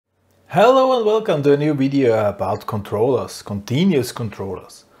Hello and welcome to a new video about controllers, continuous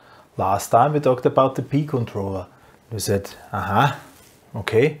controllers. Last time we talked about the P controller. We said,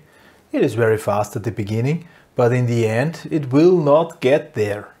 okay, it is very fast at the beginning, but in the end it will not get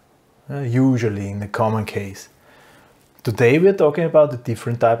there, usually in the common case. Today we're talking about a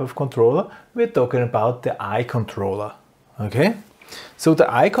different type of controller. We're talking about the I controller, okay? So the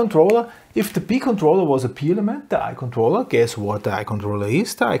I controller, if the P controller was a P element, the I controller, guess what the I controller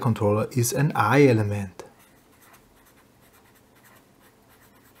is? The I controller is an I element.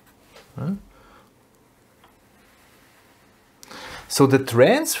 So the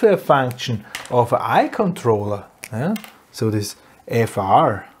transfer function of an I controller, so this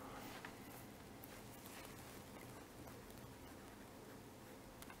FR,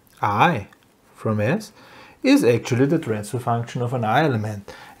 I from S, is actually the transfer function of an I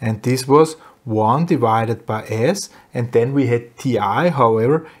element. And this was 1 divided by S, and then we had Ti.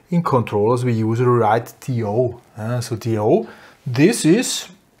 However, in controllers we usually write TO. So TO, this is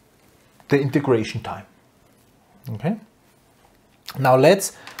the integration time. Okay. Now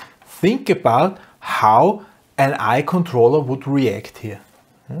let's think about how an I controller would react here.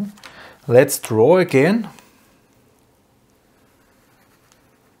 Let's draw again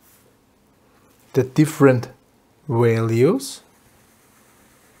the different values.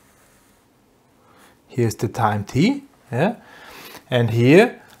 Here's the time t, and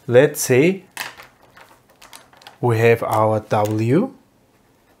here let's say we have our w,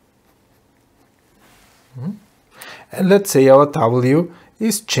 and let's say our w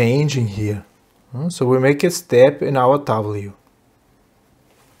is changing here, so we make a step in our w.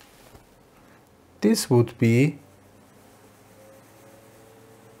 This would be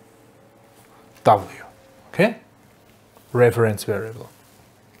W, okay? Reference variable.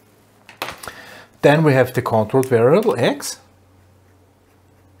 Then we have the controlled variable X.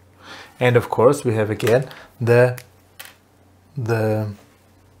 And of course we have again the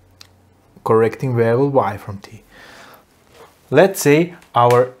correcting variable Y from T. Let's say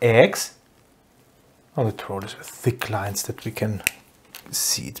our X, I'll draw this with thick lines that we can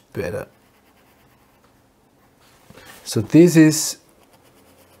see it better. So this is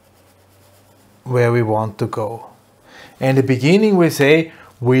where we want to go. In the beginning we say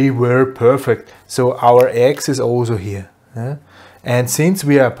we were perfect, so our X is also here. And since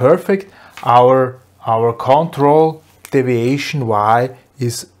we are perfect, our control deviation Y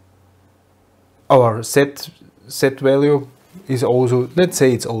is our set value is also, let's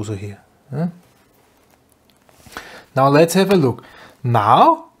say it's also here. Now let's have a look.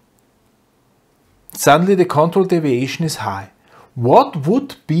 Now suddenly the control deviation is high. What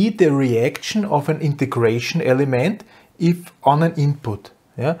would be the reaction of an integration element if on an input?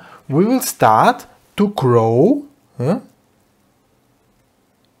 We will start to grow.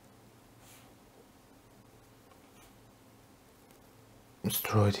 Let's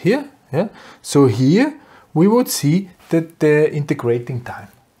draw it here. So here we would see that the integrating time,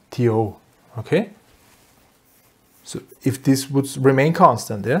 TO. Okay. So if this would remain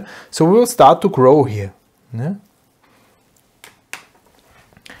constant, so we will start to grow here.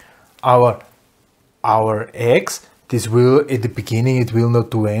 Our X, this will, at the beginning it will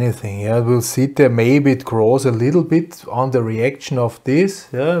not do anything. It will sit there, maybe it grows a little bit on the reaction of this,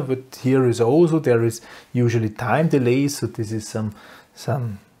 but here is also, there is usually time delay, so this is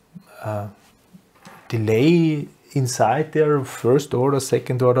some delay inside there, first order,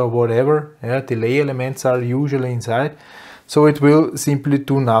 second order, whatever, delay elements are usually inside, so it will simply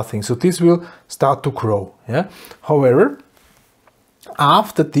do nothing. So this will start to grow. However,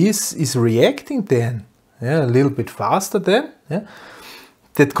 after this is reacting then, a little bit faster then,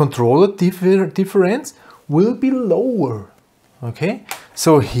 that controller difference will be lower. Okay,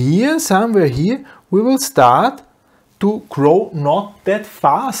 so here, somewhere here, we will start to grow not that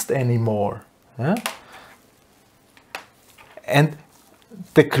fast anymore. And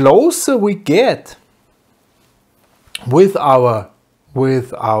the closer we get with our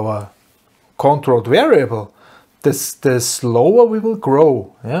controlled variable, the slower we will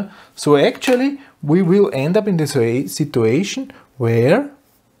grow. So actually we will end up in this situation where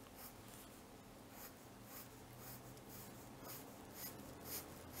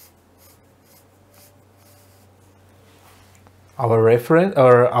our reference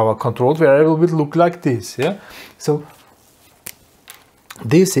or our controlled variable will look like this. So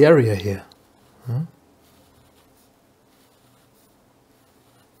this area here,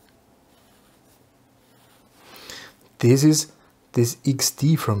 this is this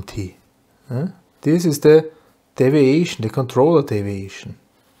xt from t. This is the deviation, the controller deviation.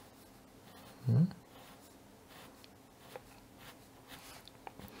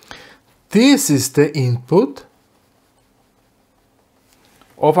 this is the input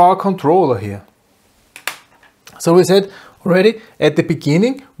of our controller here. So we said already at the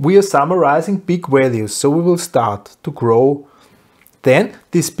beginning we are summarizing big values, so we will start to grow. Then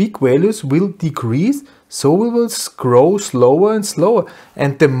these big values will decrease, so we will grow slower and slower.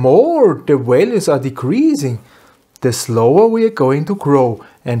 And the more the values are decreasing, the slower we are going to grow.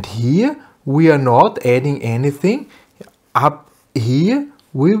 And here we are not adding anything. Up here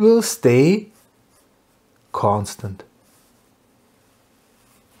we will stay constant.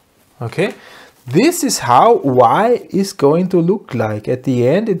 Okay, this is how y is going to look like. At the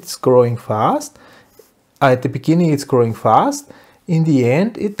end it's growing fast. At the beginning it's growing fast. In the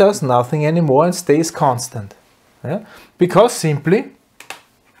end it does nothing anymore and stays constant. Yeah? Because simply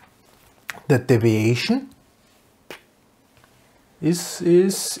the deviation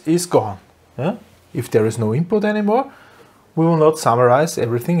is gone. Yeah? If there is no input anymore, we will not summarize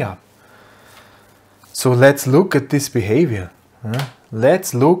everything up. So let's look at this behavior. Yeah?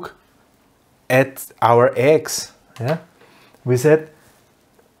 Let's look at our x. Yeah? We said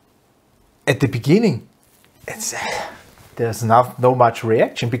at the beginning there's not much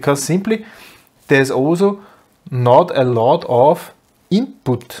reaction, because simply there's also not a lot of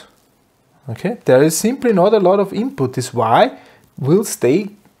input. Okay, there is simply not a lot of input. This y will stay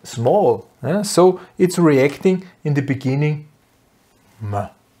small. Yeah? So it's reacting in the beginning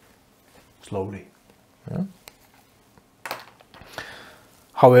slowly. Yeah?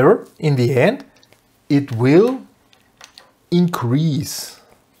 However, in the end, it will increase.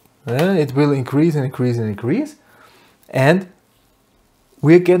 It will increase and increase and increase. And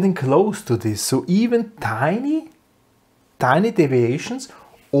we're getting close to this. So even tiny deviations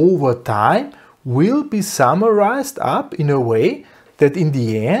over time will be summarized up in a way that in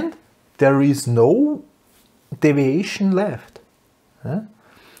the end there is no deviation left.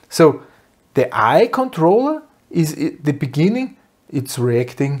 So the I controller is at the beginning, it's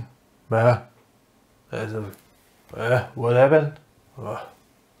reacting, what happened?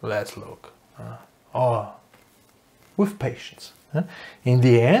 Let's look. With patience. In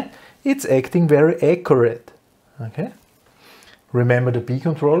the end, it's acting very accurate. Okay. Remember the B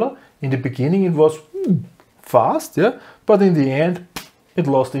controller? In the beginning it was fast, yeah, but in the end it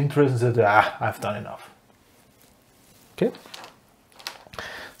lost interest and said, I've done enough. Okay.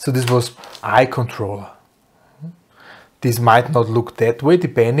 So this was I controller. This might not look that way,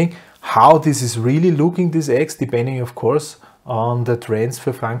 depending how this is really looking, this X, depending of course on the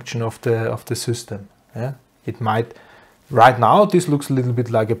transfer function of the system. Yeah? It might, right now this looks a little bit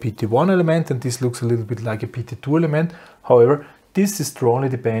like a PT1 element and this looks a little bit like a PT2 element. However, this is strongly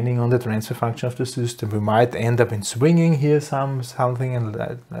depending on the transfer function of the system. We might end up in swinging here something and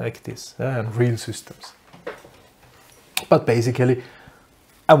like this, and real systems. But basically,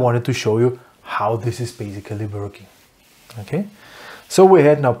 I wanted to show you how this is basically working. Okay, so we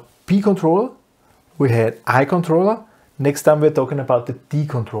had now P controller, we had I controller. Next time we're talking about the D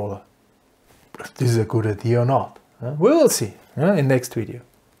controller. If this is a good idea or not, we will see in next video.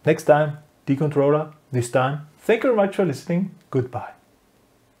 Next time, D controller, this time. Thank you very much for listening. Goodbye.